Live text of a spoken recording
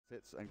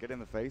Sits and get in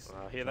the face.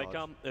 Here they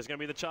come. There's going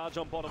to be the charge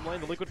on bottom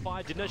lane. The Liquid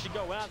Fire didn't actually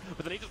go out,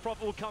 but the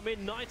IeSF will come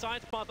in. Nice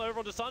ice path over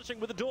onto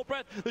Sunshine with the Dual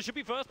Breath. There should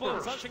be first blood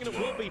on Sunshine, and it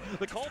will be.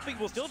 The Cold Feet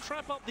will still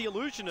trap up the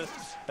Illusionist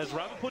as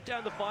Rabbit put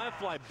down the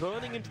Firefly,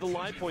 burning into the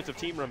life points of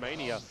Team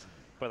Romania.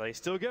 But they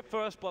still get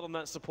first blood on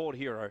that support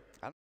hero.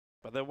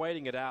 But they're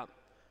waiting it out.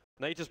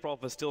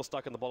 IeSF is still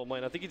stuck in the bottom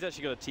lane. I think he's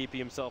actually got to TP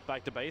himself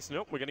back to base.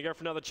 Nope, we're going to go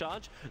for another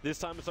charge. This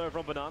time it's over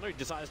on Banana. He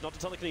decides not to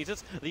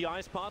telekinesis. The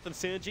Ice Path and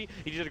Synergy.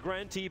 He did a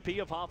grand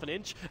TP of half an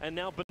inch. And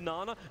now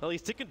Banana, well,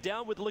 he's ticking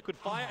down with Liquid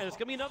Fire. And it's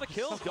going to be another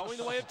kill going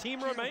the way of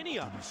Team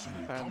Romania.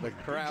 And the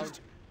crowd.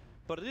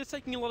 But it is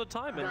taking a lot of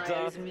time,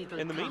 and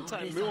in the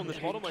meantime, Moo on this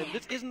bottom lane,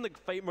 this isn't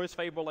the most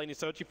favorable lane he's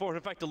searching for.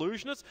 In fact,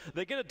 Illusionists,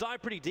 they're going to die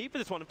pretty deep for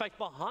this one. In fact,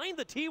 behind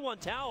the T1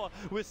 tower,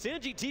 with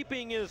Synergy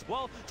TPing in as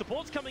well.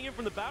 Support's coming in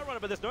from the Batrunner,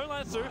 but there's no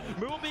Lasso.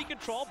 Moo will be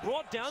controlled,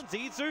 brought down.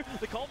 Zizu,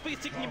 the Cold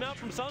Feast taking him out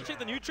from Sunshine.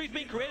 The new tree's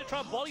being created,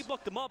 trying to body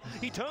block them up.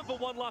 He turned for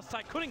one last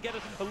attack, couldn't get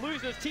it.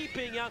 Illusionists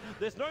TPing out.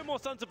 There's no more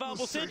Suns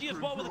available. Synergy as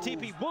well with the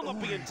TP will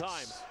not be in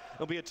time.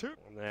 It'll be a 2.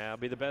 That'll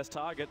be the best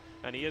target,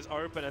 and he is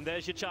open, and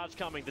there's your charge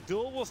coming. The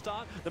duel will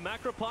start. The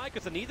Macro Pie,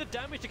 because it needs the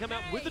damage to come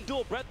out with the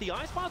Dual Breath. The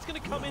Ice Path's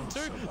going to come in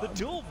too. The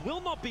duel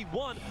will not be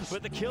won,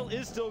 but the kill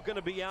is still going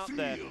to be out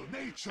there.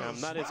 And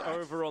that is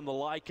over on the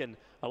Lycan.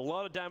 A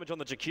lot of damage on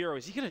the Jakiro.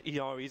 Is he going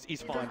to,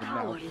 he's fine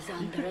now.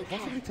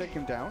 Possibly take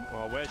him down.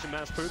 Well, where's your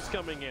Mass Poops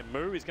coming in?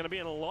 Moo is going to be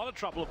in a lot of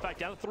trouble. In fact,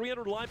 down to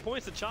 300 life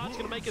points. The charge is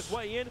going to make his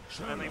way in,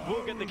 and they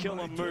will get the kill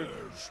on Moo.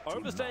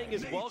 Overstaying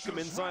is welcome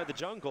inside the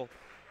jungle.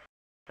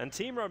 And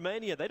Team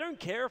Romania, they don't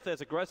care if there's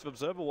aggressive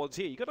observer wards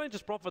here. You got an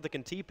IeSF that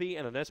can TP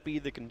and an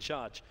SB that can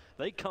charge.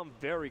 They come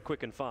very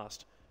quick and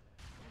fast.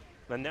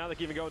 And now they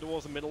can even go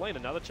towards the middle lane.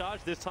 Another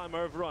charge, this time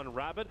over on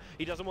Rabbit.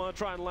 He doesn't want to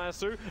try and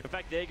lasso. In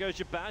fact, there goes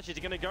your bash. Is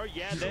he going to go?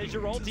 Yeah, there's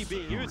your ulti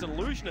being used. An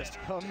Illusionist.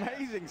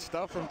 Amazing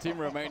stuff from Team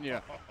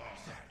Romania.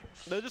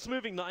 They're just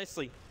moving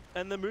nicely.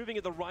 And they're moving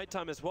at the right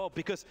time as well,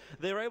 because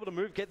they're able to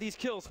move, get these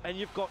kills, and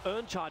you've got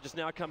earn charges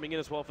now coming in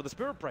as well for the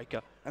Spirit Breaker.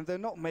 And they're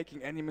not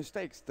making any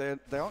mistakes. They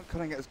aren't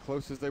cutting it as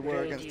close as they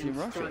were against Team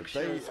Russia. Like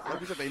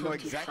you said, they know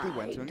exactly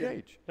when to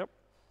engage. Yep.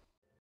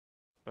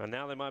 And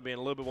now they might be in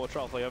a little bit more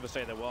trouble. They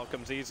overstay their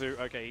welcome. Zizu,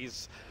 okay,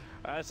 he's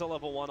a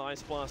level 1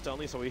 Ice Blast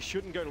only, so he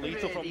shouldn't go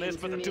lethal from this,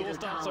 but the duel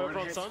starts over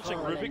on Sunshine.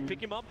 Rubik,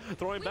 pick him up,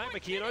 throw him back.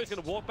 Makino is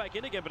going to walk back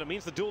in again, but it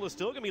means the duel is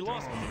still going to be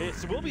lost.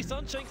 It will be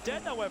Sunshine's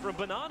dead, however, and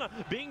Banana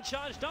being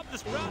charged up. The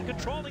Sprout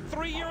controlling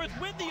 3 heroes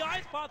with the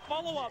Ice Path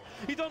follow-up.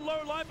 He's on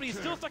low life, but he's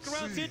still stuck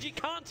around. Synergy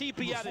can't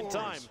TP out in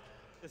time.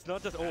 It's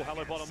not just, oh,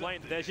 hello bottom lane,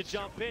 there's your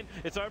jump in.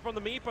 It's over on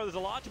the Meepo, there's a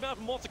large amount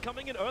of Mortar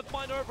coming in.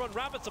 Earthbind over on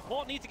Rabbit,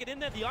 support needs to get in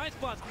there. The Ice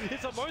Blast,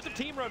 it's on most of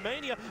Team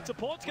Romania.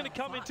 Support's going to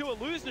come into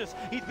Illusionist.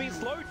 He's being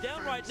slowed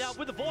down right now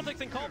with the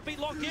Vortex and Cold Feet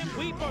locked in.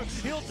 Weepo,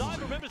 he'll die,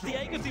 remember it's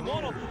the Aegis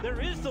Immortal. There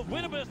is the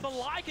winner, but it's the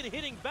Lycan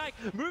hitting back.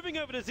 Moving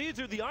over to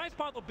Zizu, the Ice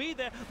Path will be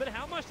there, but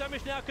how much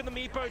damage now can the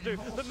Meepo do?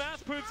 The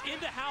Mass Poops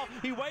into How,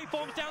 he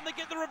waveforms down, they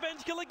get the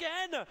revenge kill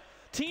again.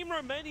 Team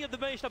Romania, they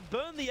managed to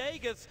burn the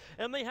Aegis,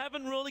 and they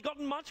haven't really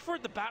gotten much for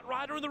it. The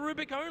Batrider and the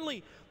Rubik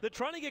only. They're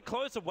trying to get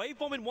closer.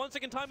 Waveform in 1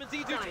 second time, and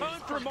Zizu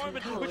turns for a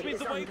moment, which means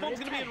the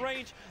Waveform's going to be in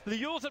range.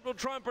 The IeSF will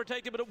try and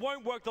protect it, but it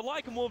won't work. The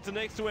Lycan Wolves are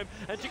next to him,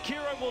 and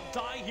Jakiro will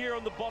die here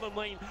on the bottom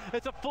lane.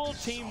 It's a full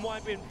team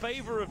wipe in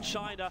favor of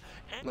China.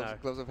 And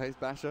Gloves of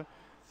Haste Basher.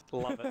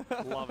 Love it,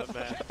 man. Love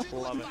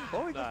it.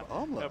 Oh, he got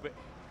Armlet.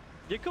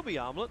 It could be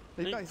Armlet.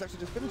 He's actually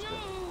just finished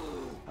it.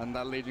 And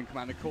that Legion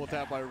Commander caught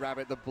out by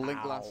Rabbit, the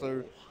Blink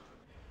Lasso.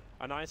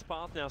 A nice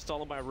path now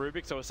stolen by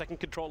Rubik, so a second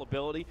control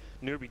ability.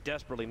 NewBee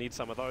desperately needs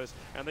some of those.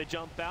 And they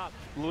jump out.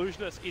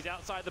 Illusionist is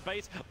outside the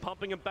base,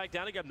 pumping him back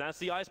down again. That's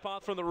the Ice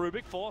Path from the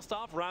Rubik.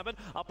 4-staff Rabbit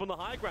up on the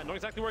high ground. Not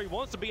exactly where he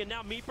wants to be, and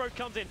now Meepo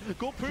comes in.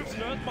 Good poops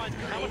and Earthbinds.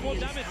 How much more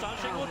damage?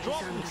 Sunshine will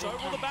drop. So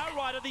will the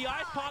Batrider. The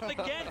Ice Path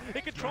again.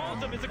 It controls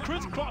him. It's a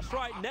crisscross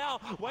right now.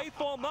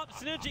 Waveform up.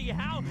 Synergy.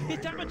 How? His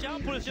damage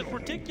output is just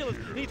ridiculous.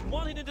 He's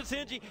one hit into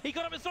Synergy. He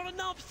got him. It's not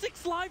enough.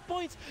 6 life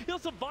points. He'll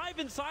survive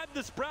inside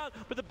the Sprout,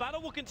 but the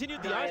battle will continue.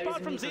 The Ice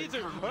Path from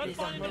Zizu.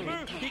 Earthbind into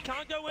Moo. He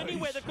can't go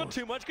anywhere. They've got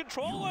too much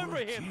control over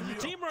him.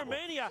 Team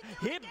Romania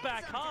hit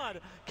back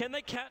hard. Can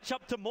they catch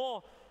up to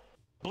more?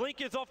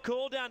 Blink is off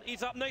cooldown.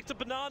 He's up next to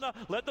Banana.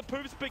 Let the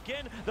poops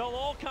begin. They'll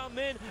all come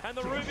in, and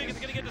the Rubik is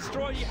going to get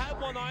destroyed. He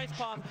had one Ice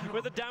Path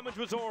where the damage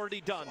was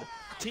already done.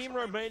 Team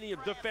Romania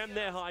defend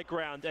their high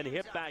ground and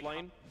hit back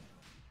lane.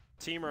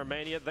 Team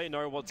Romania, they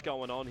know what's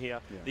going on here.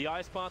 Yeah. The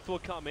Ice Path will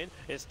come in.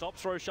 It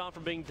stops Roshan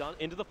from being done.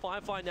 Into the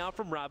Firefly now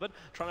from Rabbit.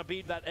 Trying to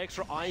beat that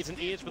extra eyes and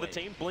ears for the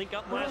team. Blink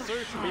up Lasso.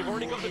 We've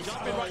already got the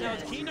jump in right now.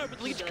 It's Kino,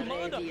 but Leech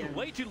Commander.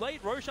 Way too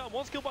late. Roshan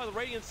was killed by the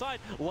Radiant side.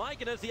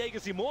 Lycan as the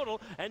Aegis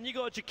Immortal. And you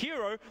got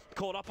Jakiro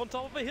caught up on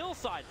top of a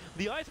hillside.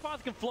 The Ice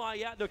Path can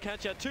fly out. They'll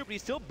catch out too, but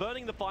he's still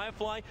burning the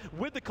Firefly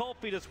with the Cold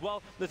Feet as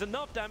well. There's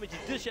enough damage.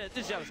 He dish out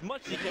as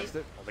much as he can.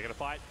 They're going to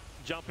fight.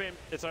 Jump in.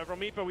 It's over on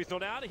Meepo. He's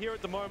not out of here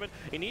at the moment.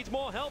 He needs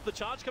more help. The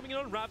charge coming in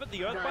on Rabbit.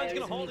 The Earthbine's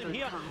going to hold him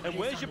here. And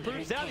where's your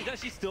Poof's out? He's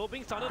actually still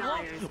being stunned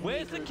locked.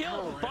 Where's the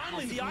kill?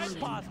 Finally, the Ice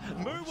Pass.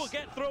 Moo will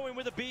get through him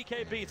with a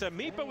BKB. So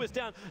Meepo is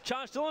down.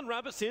 Charge still on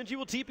Rabbit. Synergy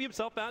will TP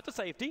himself out to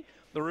safety.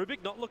 The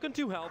Rubik not looking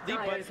too healthy,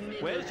 but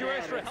where's your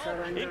extra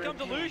help? In comes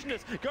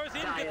Illusionist. Goes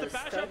in, gets the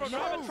bash over on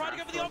Rabbit. Trying to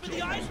go for the open,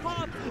 the Ice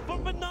Pass.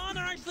 But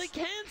Banana actually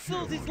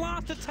cancels his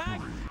last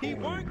attack. He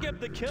won't get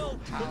the kill.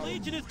 The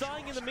Legion is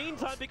dying in the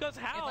meantime because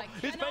Hal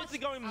is basically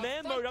going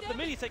man mode up the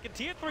mid. He's taking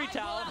tier 3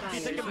 tower,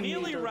 he's taking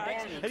melee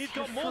racks, and he's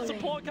got more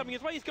support coming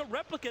his way. He's got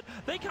Replicant.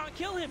 They can't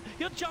kill him.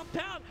 He'll jump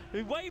out.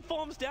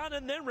 Waveforms down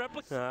and then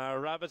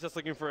Replicant. Rabbit's just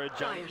looking for a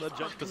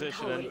jump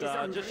position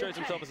and just shows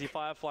himself as he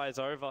fireflies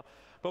over.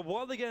 But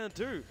what are they going to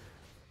do?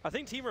 I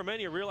think Team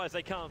Romania realized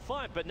they can't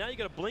fight, but now you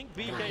got a blink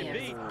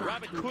BKB.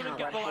 Rabbit couldn't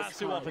get the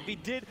lasso off. If he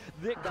did,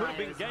 that could have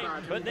been game.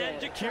 But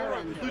then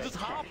Jakiro loses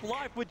half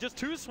life with just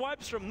 2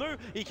 swipes from Nu.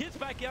 He hits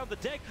back out the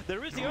deck.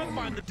 There is the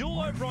Earthbind, the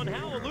duel over on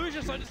Hal.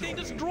 Illusion so just getting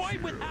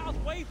destroyed with Hal's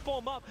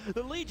waveform up.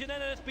 The Legion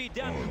and NSB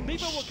down.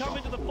 Meepo will come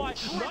into the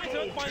fight. Nice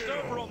Earthbind's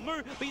over on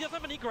Mu, but he doesn't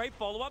have any great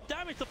follow-up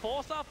damage. The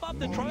 4-star up.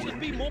 They're trying to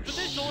be more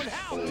positional, and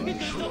Hal, he's going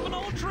to stop an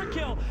ultra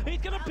kill. He's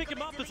going to pick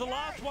him up as the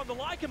last one. The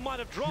Lycan might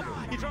have dropped.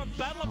 He's trying to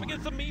battle up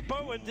against the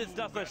Meepo, and this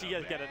doesn't actually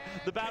get it.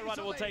 The Bad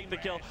Rider will take the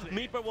kill.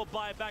 Meepo will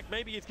buy it back.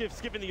 Maybe he's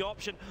given the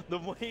option. The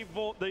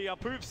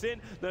Poof's in.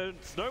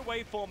 There's no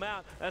waveform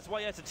out. That's why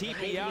he has to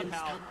TP out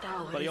Hal.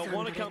 But he'll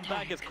want to come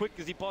back as quick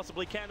as he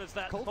possibly can. As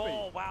that.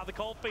 Oh, wow. The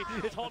cold feet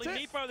is holding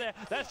Meepo there.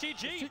 That's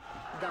GG.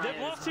 They've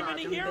lost too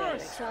many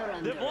heroes.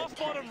 They've lost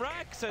bottom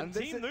racks, and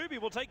Team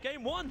NewBee will take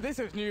game 1. This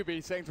is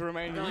NewBee saying to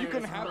Romania, you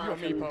can have your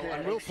Meepo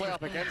and we'll play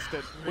up against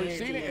it. We've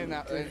seen it in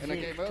a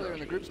game earlier in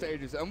the group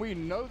stages, and we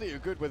know that you're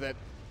good with it.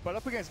 But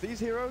up against these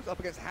heroes, up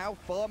against Hal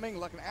farming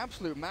like an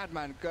absolute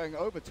madman, going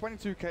over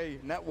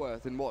 22k net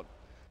worth in what,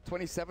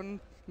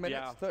 27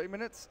 minutes, 30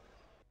 minutes?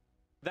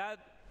 That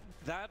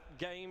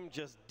game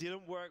just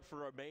didn't work for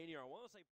Romania. I want to say